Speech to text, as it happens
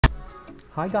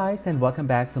Hi guys, and welcome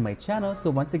back to my channel. So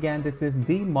once again, this is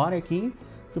the Monarchy.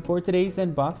 So for today's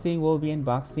unboxing, we'll be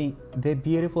unboxing the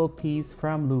beautiful piece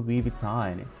from Louis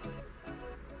Vuitton,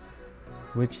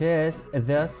 which is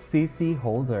the CC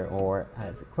holder, or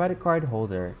as a credit card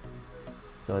holder.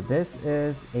 So this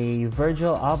is a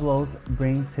Virgil Abloh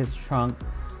brings his trunk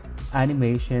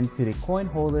animation to the coin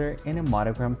holder in a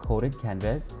monogram coated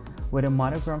canvas with a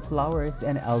monogram flowers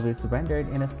and Elvis rendered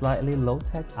in a slightly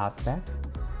low-tech aspect,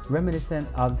 reminiscent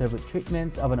of the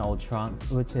retreatment of an old trunk,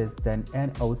 which is the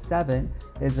N07,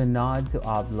 is a nod to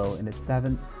Abloh in the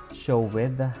 7th show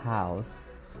with the house.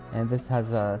 And this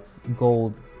has a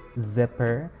gold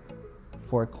zipper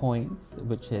for coins,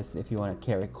 which is if you want to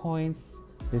carry coins,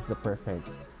 this is a perfect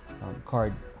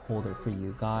card holder for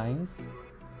you guys.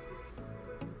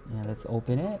 And let's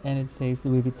open it, and it says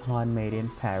Louis Vuitton made in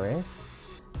Paris.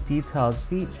 Detailed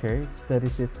features, so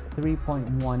this is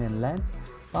 3.1 in length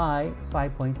by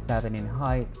 5.7 in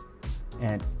height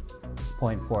and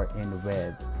 0.4 in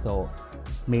width. So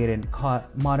made in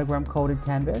monogram coated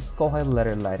canvas, gold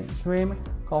letter lighting trim,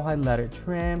 gold letter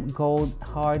trim, gold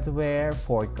hardware,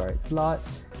 4-card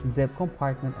slots, zip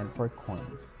compartment, and 4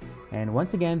 coins. And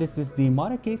once again, this is the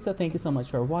Monarchy, so thank you so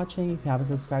much for watching. If you haven't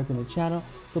subscribed to the channel,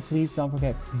 so please don't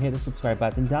forget to hit the subscribe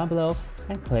button down below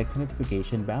and click the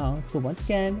notification bell. So once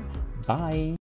again, bye!